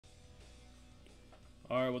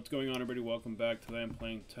Alright, what's going on, everybody? Welcome back. Today I'm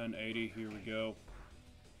playing 1080. Here we go.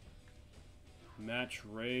 Match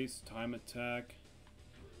race, time attack,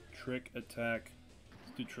 trick attack.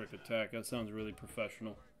 Let's do trick attack. That sounds really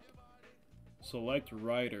professional. Select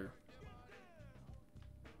rider.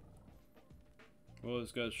 Well,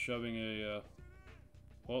 this guy's shoving a,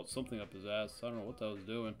 well, something up his ass. I don't know what that was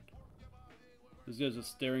doing. This guy's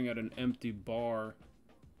just staring at an empty bar.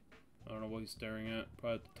 I don't know what he's staring at,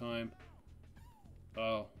 probably at the time.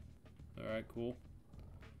 Oh, alright, cool.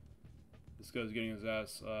 This guy's getting his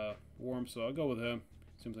ass warm, so I'll go with him.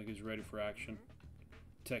 Seems like he's ready for action.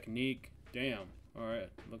 Technique, damn. Alright,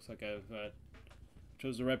 looks like I've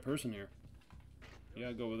chose the right person here. Yeah,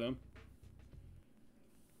 I'll go with him.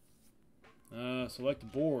 Select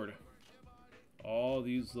board. All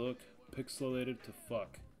these look pixelated to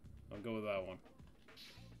fuck. I'll go with that one.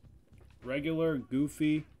 Regular,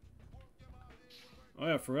 goofy. Oh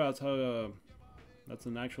yeah, I forgot that's how that's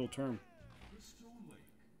an actual term.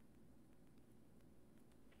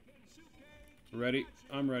 Ready?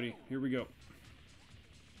 I'm ready. Here we go.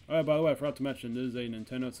 Alright, by the way, I forgot to mention, this is a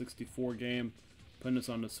Nintendo 64 game. Putting this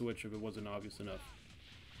on the Switch if it wasn't obvious enough.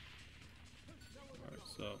 Alright,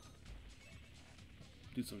 so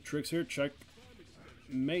do some tricks here. Check.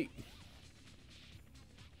 Mate.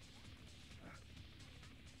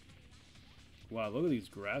 Wow, look at these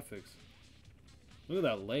graphics. Look at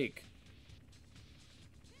that lake.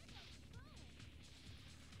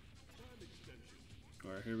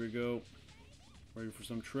 Alright, here we go. Ready for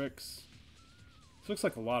some tricks. This looks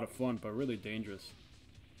like a lot of fun, but really dangerous.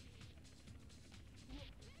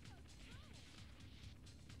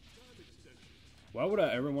 Why would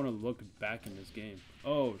I ever want to look back in this game?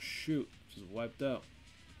 Oh, shoot. Just wiped out.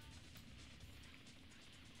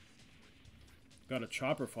 Got a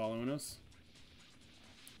chopper following us.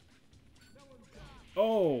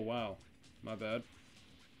 Oh, wow. My bad.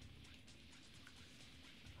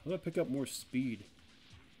 How do I pick up more speed?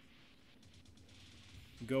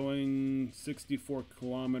 Going 64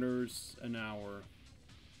 kilometers an hour.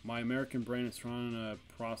 My American brain is trying to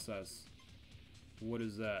process. What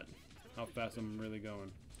is that? How fast I'm really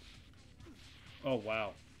going. Oh,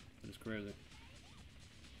 wow. That is crazy.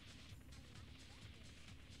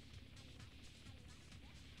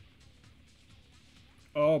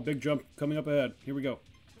 Oh, big jump coming up ahead. Here we go.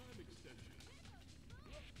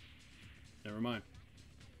 Never mind.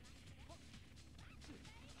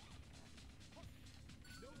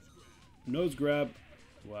 Nose grab.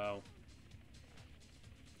 Wow.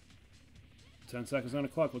 10 seconds on the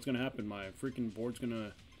clock. What's going to happen? My freaking board's going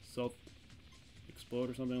to self-explode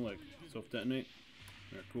or something? Like, self-detonate?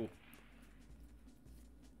 Alright, cool.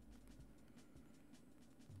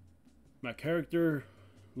 My character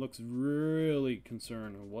looks really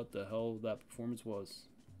concerned on what the hell that performance was.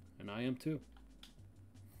 And I am too.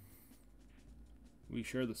 We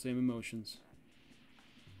share the same emotions.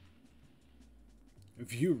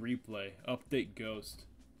 View replay. Update ghost.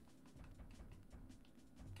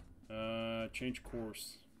 Change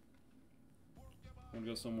course. I'm gonna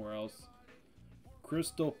go somewhere else.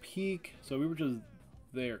 Crystal Peak. So we were just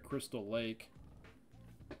there. Crystal Lake.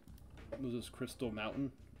 What was this? Crystal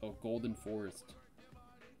Mountain? Oh, Golden Forest.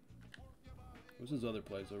 What's this other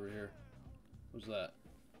place over here? What's that?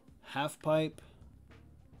 Half pipe.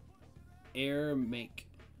 Air make.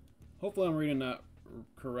 Hopefully I'm reading that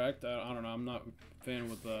correct. I don't know. I'm not a fan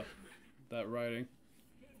with that writing.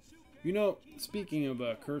 You know, speaking of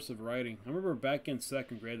cursive writing, I remember back in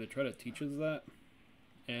 2nd grade they tried to teach us that,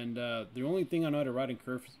 and the only thing I know how to write in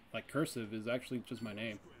cursive is actually just my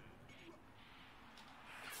name.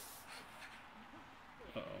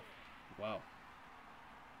 Uh-oh. Wow.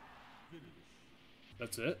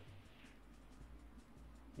 That's it?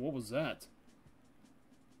 What was that?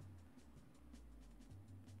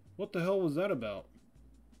 What the hell was that about?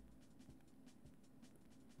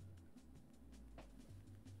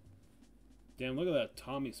 Damn, look at that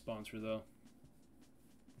Tommy sponsor, though.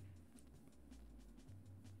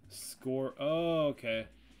 Score. Oh, okay.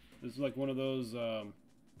 This is like one of those, okay,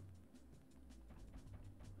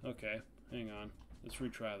 hang on. Let's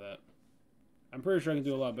retry that. I'm pretty sure I can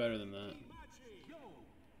do a lot better than that.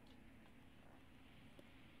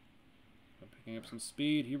 I'm picking up some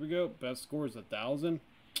speed. Here we go. Best score is 1,000.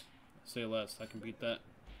 Say less. I can beat that.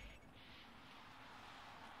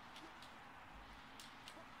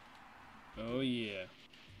 Oh yeah.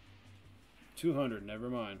 200, never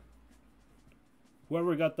mind.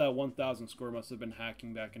 Whoever got that 1,000 score must have been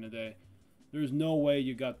hacking back in the day. There's no way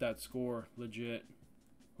you got that score, legit.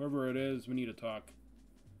 Whoever it is, we need to talk.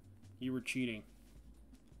 You were cheating.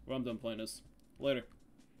 Well, I'm done playing this. Later.